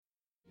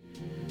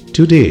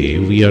Today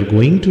we are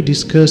going to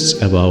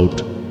discuss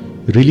about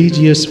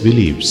religious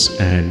beliefs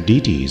and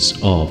deities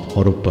of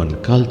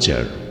Harappan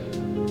culture.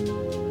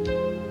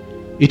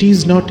 It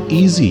is not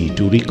easy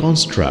to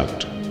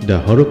reconstruct the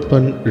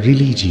Harappan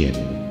religion.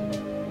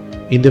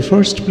 In the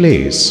first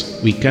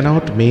place, we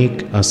cannot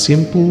make a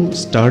simple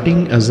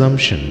starting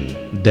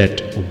assumption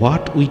that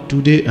what we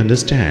today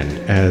understand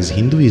as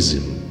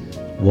Hinduism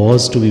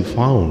was to be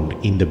found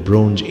in the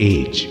Bronze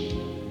Age.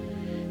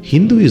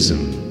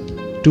 Hinduism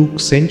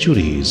took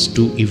centuries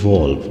to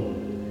evolve.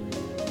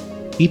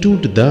 It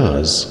would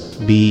thus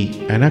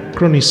be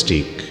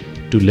anachronistic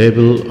to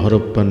label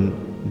Harappan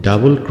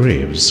double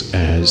graves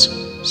as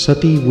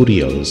sati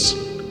burials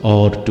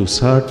or to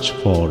search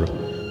for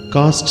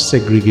caste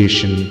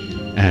segregation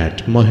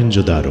at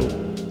Mohenjo-daro.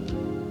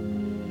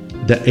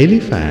 The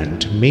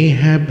elephant may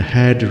have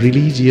had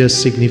religious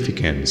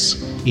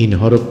significance in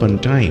Harappan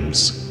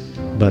times,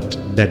 but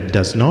that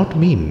does not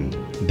mean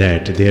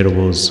that there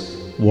was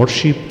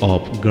worship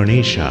of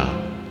Ganesha.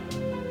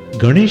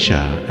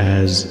 Ganesha,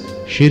 as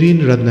Shirin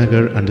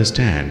Radnagar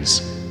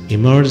understands,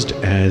 emerged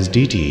as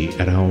deity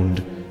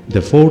around the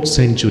 4th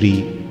century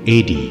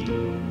AD.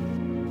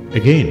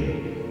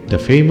 Again, the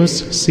famous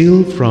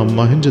seal from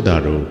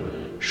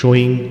Mohenjo-daro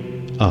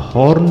showing a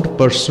horned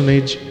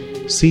personage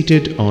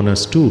seated on a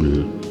stool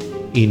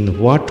in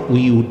what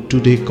we would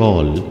today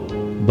call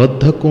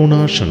Baddha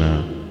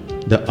Konasana,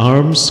 the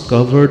arms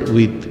covered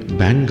with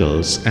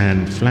bangles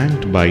and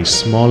flanked by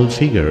small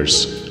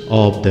figures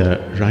of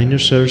the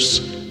rhinoceros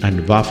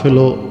and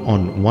buffalo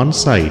on one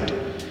side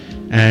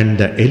and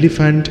the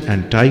elephant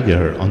and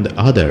tiger on the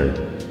other,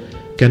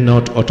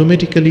 cannot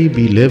automatically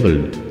be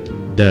labeled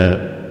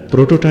the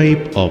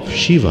prototype of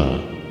Shiva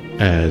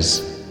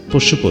as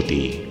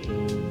Pashupati.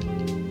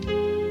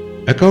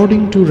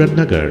 According to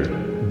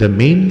Radnagar, the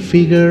main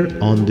figure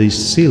on this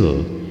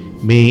seal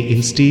may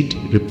instead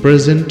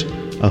represent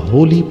a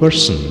holy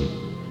person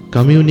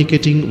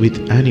communicating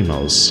with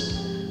animals,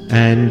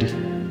 and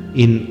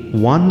in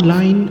one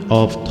line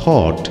of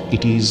thought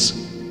it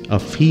is a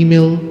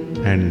female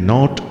and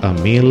not a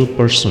male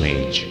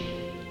personage.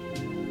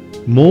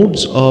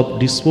 Modes of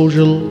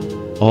disposal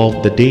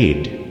of the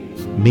dead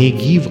may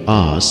give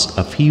us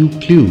a few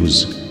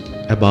clues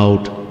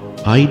about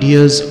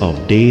ideas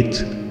of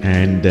death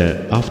and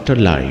the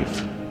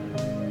afterlife.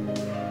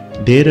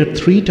 There are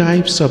 3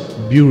 types of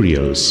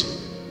burials: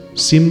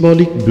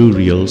 symbolic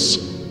burials,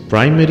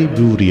 primary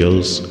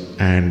burials,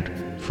 and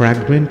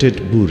fragmented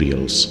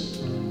burials.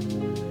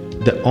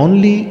 The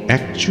only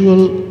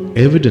actual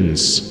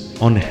evidence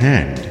on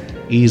hand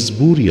is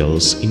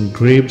burials in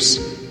graves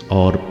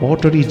or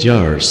pottery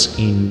jars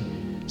in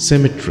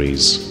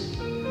cemeteries,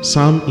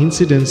 some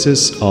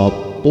incidences of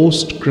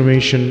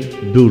post-cremation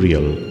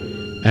burial,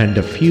 and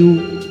a few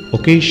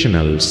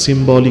occasional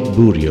symbolic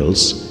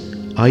burials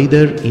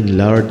either in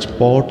large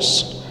pots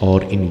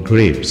or in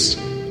graves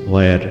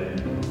where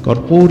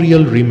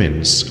corporeal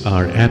remains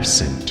are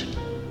absent.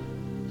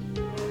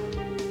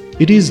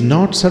 It is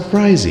not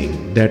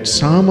surprising that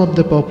some of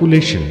the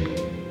population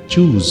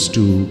choose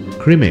to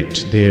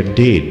cremate their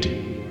dead,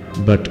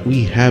 but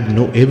we have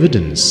no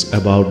evidence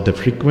about the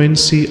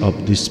frequency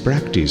of this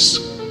practice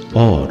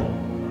or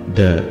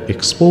the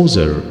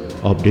exposure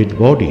of dead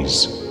bodies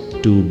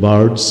to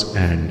birds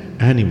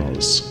and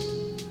animals.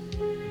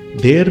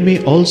 There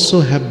may also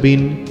have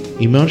been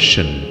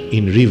immersion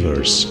in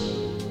rivers.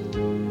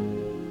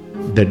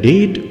 The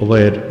dead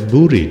were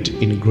buried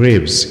in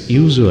graves,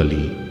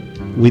 usually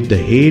with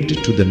the head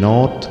to the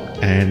north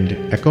and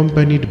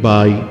accompanied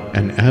by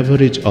an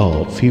average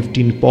of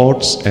 15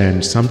 pots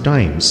and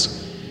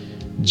sometimes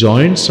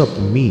joints of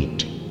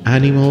meat,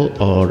 animal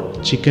or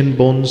chicken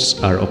bones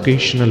are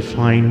occasional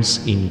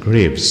finds in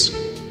graves,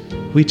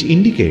 which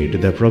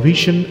indicate the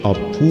provision of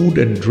food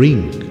and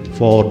drink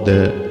for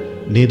the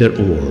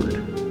netherworld.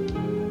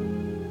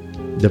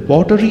 The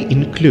pottery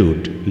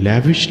include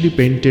lavishly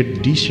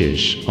painted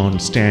dishes on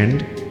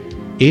stand,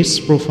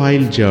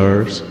 S-profile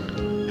jars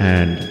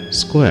and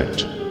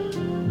squat,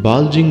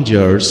 bulging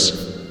jars,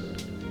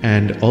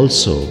 and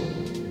also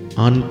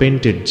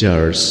unpainted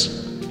jars,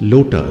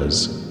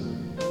 lotas,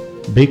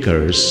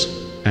 bakers,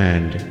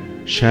 and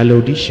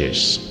shallow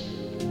dishes.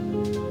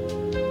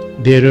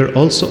 There are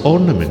also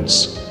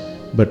ornaments,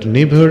 but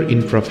never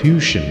in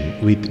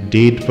profusion with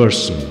dead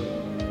person.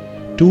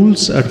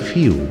 Tools are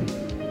few,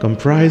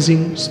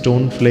 comprising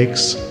stone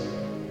flakes,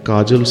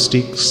 kajal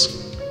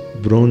sticks,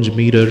 bronze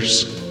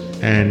mirrors,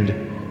 and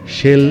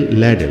shell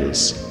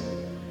ladles.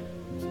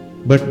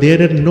 But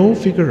there are no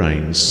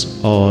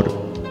figurines or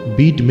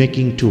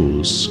bead-making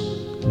tools,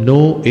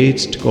 no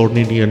etched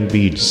cornelian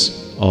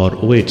beads or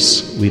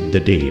weights with the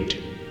dead.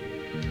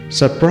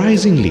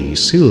 Surprisingly,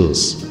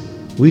 seals,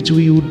 which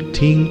we would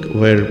think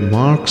were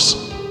marks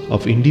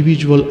of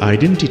individual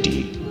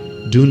identity,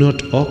 do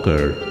not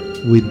occur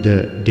with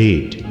the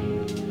dead.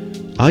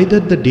 Either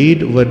the dead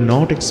were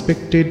not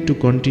expected to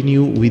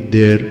continue with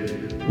their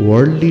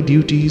worldly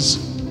duties,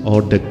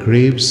 or the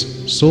graves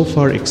so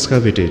far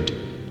excavated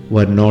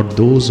were not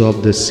those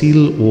of the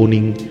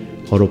seal-owning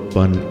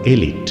Harappan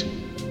elite.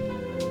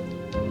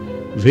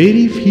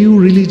 Very few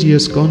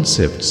religious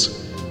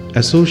concepts,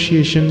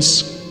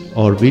 associations,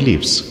 or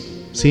beliefs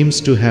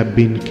seems to have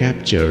been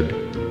captured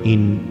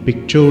in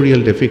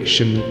pictorial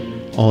depiction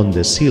on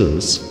the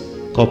seals,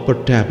 copper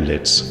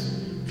tablets,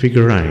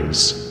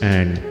 figurines,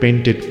 and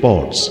painted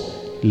pots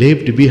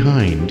left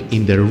behind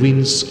in the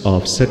ruins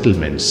of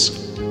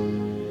settlements.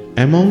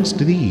 Amongst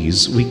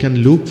these, we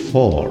can look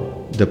for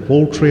the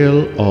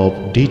portrayal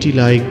of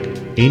deity-like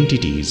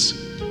entities,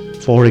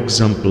 for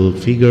example,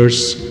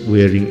 figures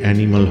wearing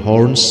animal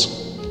horns,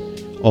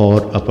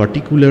 or a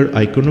particular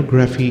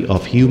iconography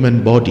of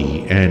human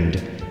body and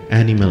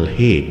animal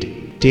head,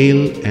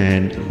 tail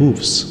and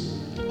hoofs,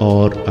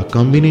 or a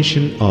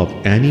combination of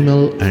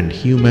animal and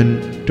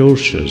human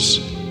torsos.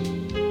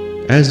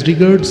 As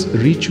regards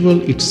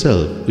ritual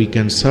itself, we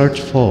can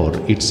search for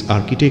its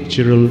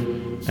architectural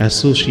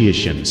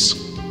associations.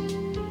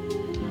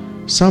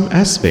 Some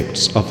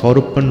aspects of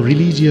Harappan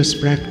religious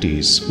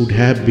practice would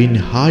have been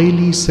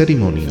highly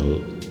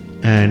ceremonial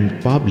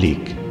and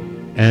public,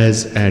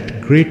 as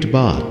at Great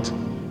Bath,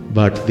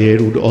 but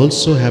there would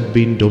also have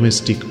been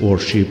domestic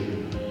worship,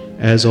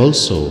 as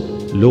also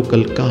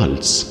local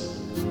cults,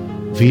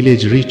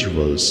 village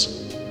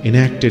rituals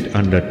enacted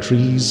under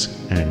trees,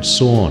 and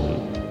so on.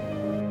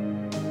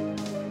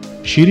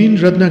 Shirin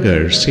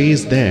Radnagar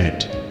says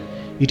that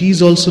it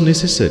is also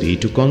necessary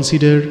to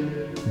consider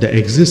the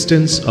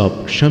existence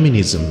of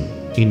shamanism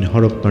in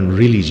Harappan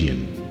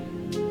religion.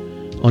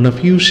 On a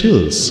few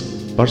shells,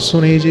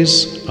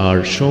 personages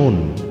are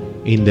shown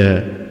in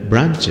the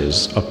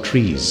branches of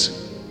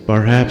trees.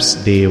 Perhaps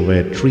they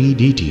were tree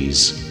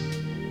deities.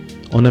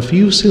 On a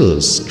few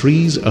shells,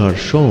 trees are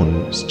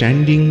shown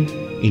standing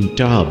in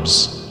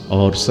tubs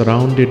or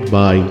surrounded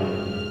by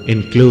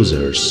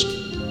enclosures.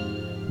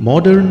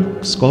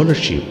 Modern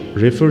scholarship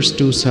refers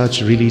to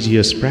such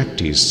religious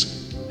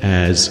practice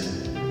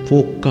as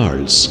folk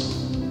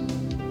cults.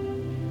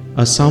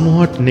 A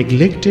somewhat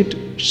neglected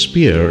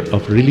sphere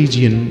of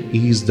religion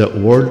is the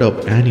world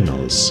of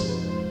animals.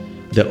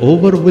 The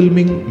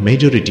overwhelming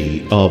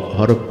majority of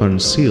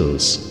Harappan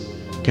seals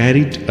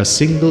carried a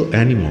single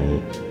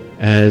animal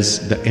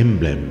as the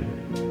emblem.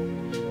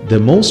 The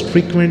most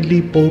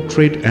frequently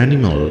portrayed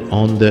animal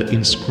on the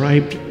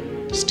inscribed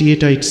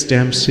steatite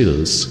stamp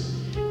seals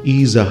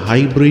is a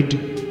hybrid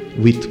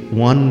with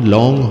one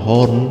long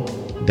horn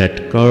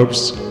that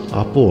curves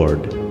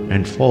upward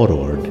and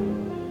forward.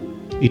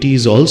 It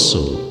is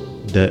also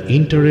the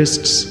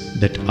interests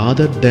that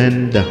other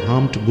than the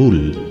humped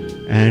bull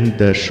and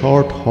the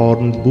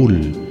short-horned bull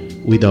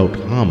without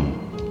hump.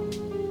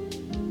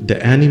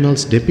 The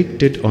animals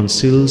depicted on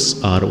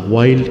seals are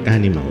wild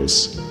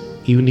animals: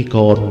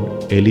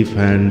 unicorn,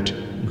 elephant,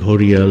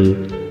 ghorial,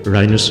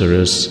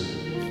 rhinoceros,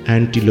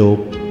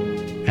 antelope,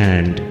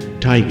 and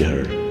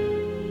tiger.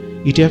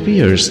 It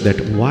appears that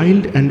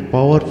wild and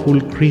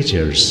powerful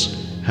creatures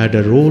had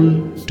a role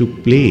to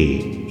play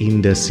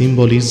in the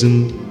symbolism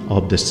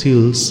of the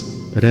seals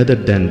rather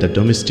than the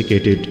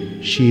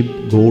domesticated sheep,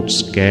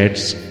 goats,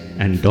 cats,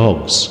 and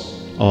dogs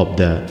of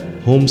the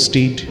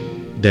homestead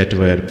that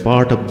were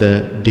part of the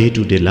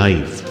day-to-day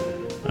life,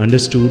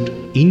 understood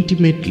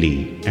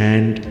intimately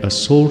and a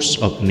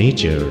source of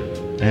nature,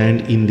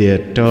 and in their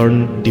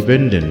turn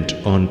dependent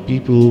on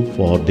people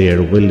for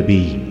their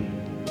well-being.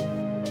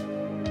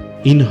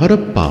 In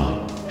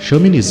Harappa,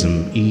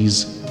 shamanism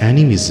is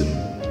animism,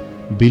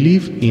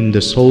 belief in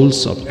the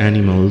souls of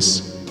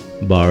animals,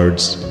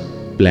 birds,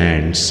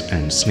 plants,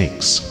 and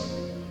snakes.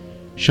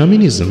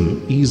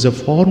 Shamanism is a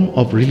form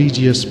of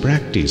religious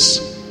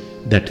practice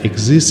that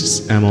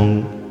exists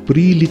among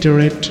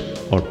pre-literate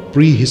or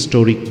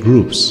prehistoric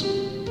groups,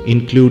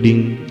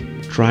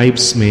 including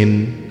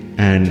tribesmen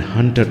and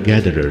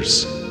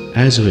hunter-gatherers,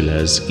 as well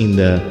as in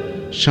the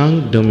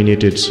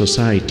Shang-dominated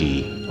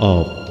society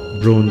of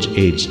Bronze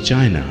Age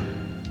China.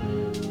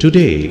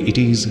 Today, it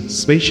is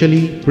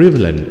especially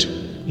prevalent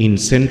in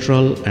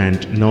Central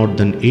and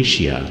Northern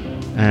Asia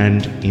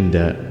and in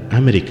the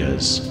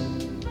Americas.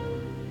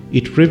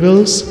 It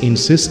revels in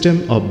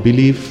system of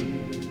belief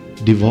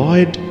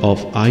devoid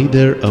of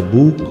either a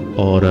book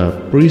or a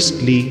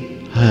priestly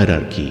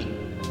hierarchy.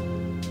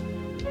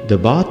 The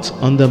bath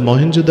on the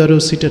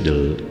Mohenjo-daro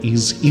citadel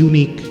is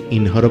unique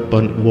in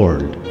Harappan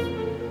world.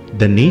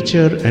 The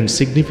nature and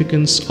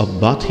significance of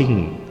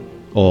bathing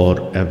or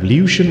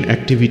ablution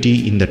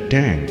activity in the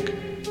tank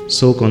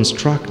so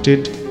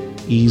constructed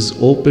is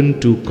open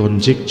to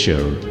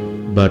conjecture,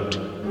 but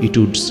it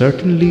would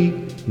certainly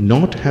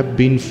not have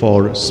been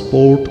for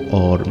sport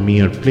or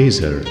mere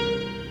pleasure.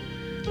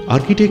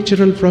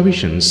 Architectural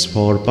provisions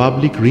for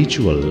public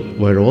ritual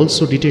were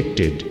also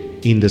detected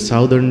in the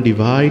southern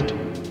divide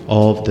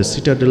of the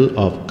citadel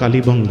of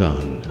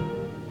Kalibangan.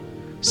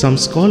 Some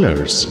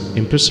scholars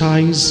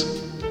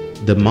emphasize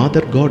the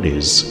mother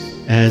goddess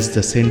as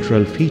the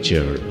central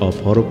feature of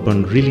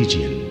Harappan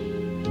religion.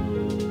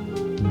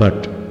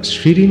 But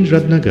Shirin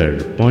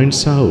Radnagar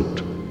points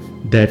out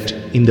that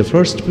in the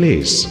first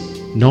place,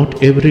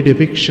 not every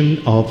depiction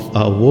of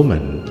a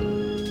woman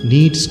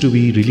needs to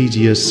be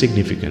religious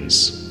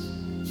significance.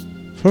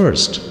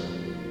 First,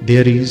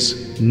 there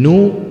is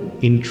no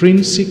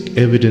intrinsic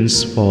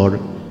evidence for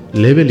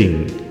labeling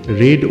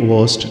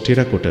red-washed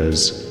terracottas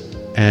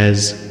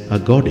as a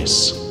goddess,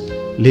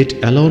 let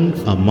alone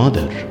a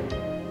mother.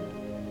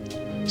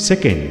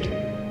 Second,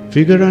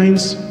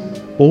 figurines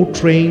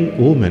portraying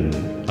women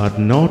are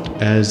not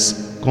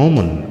as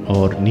common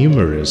or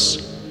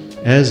numerous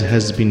as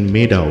has been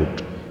made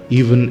out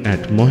even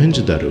at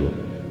Mohenjo-daro,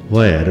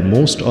 where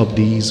most of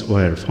these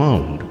were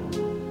found.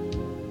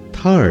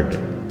 Third,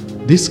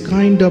 this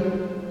kind of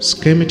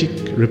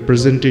schematic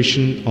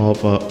representation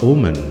of a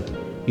woman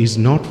is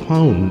not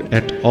found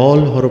at all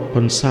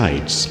Harappan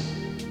sites.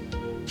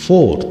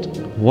 Fourth,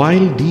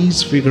 while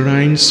these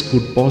figurines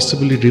could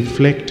possibly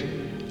reflect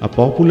a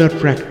popular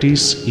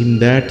practice in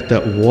that the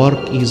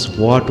work is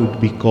what would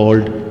be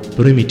called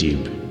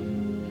primitive.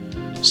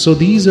 So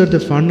these are the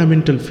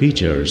fundamental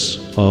features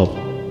of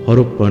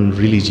Harappan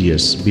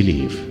religious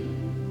belief.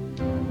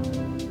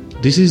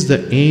 This is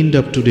the end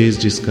of today's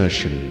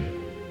discussion.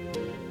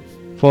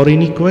 For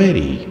any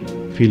query,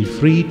 feel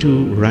free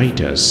to write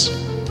us.